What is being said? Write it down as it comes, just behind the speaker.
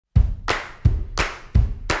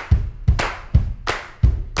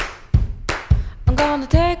gonna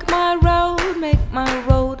take my road, make my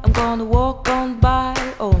road. I'm gonna walk on by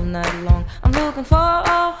all night long. I'm looking for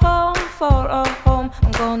a home, for a home.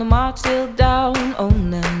 I'm gonna march till down,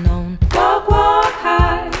 on and on. Walk, walk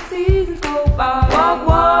high, seasons go by. Walk,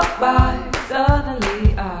 walk by,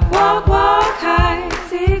 suddenly I walk, walk high,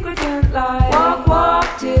 secrets and lies. Walk, walk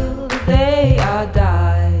till the day I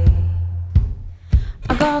die.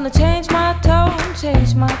 I'm gonna change my tone,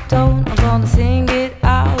 change my tone. I'm gonna sing it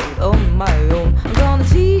out on my own. I'm gonna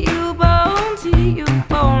see you born, see you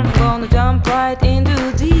born. I'm gonna jump right into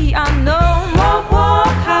the unknown. Walk,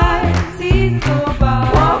 walk high, seasons go by.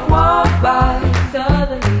 Walk, walk by,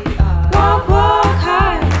 suddenly I walk, walk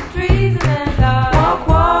high, trees and I walk,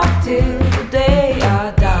 walk till the day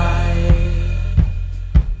I die.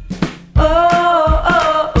 Oh,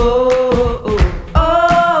 oh, oh, oh,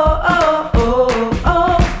 oh, oh, oh,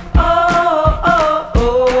 oh.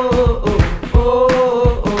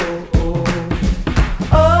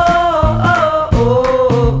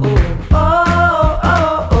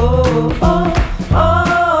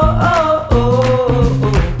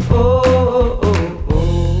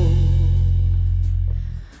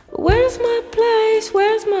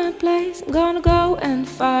 I'm gonna go and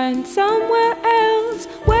find somewhere else.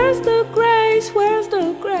 Where's the grace? Where's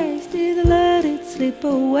the grace? Did I let it slip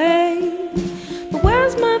away? But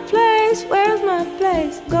where's my place? Where's my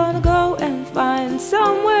place? I'm gonna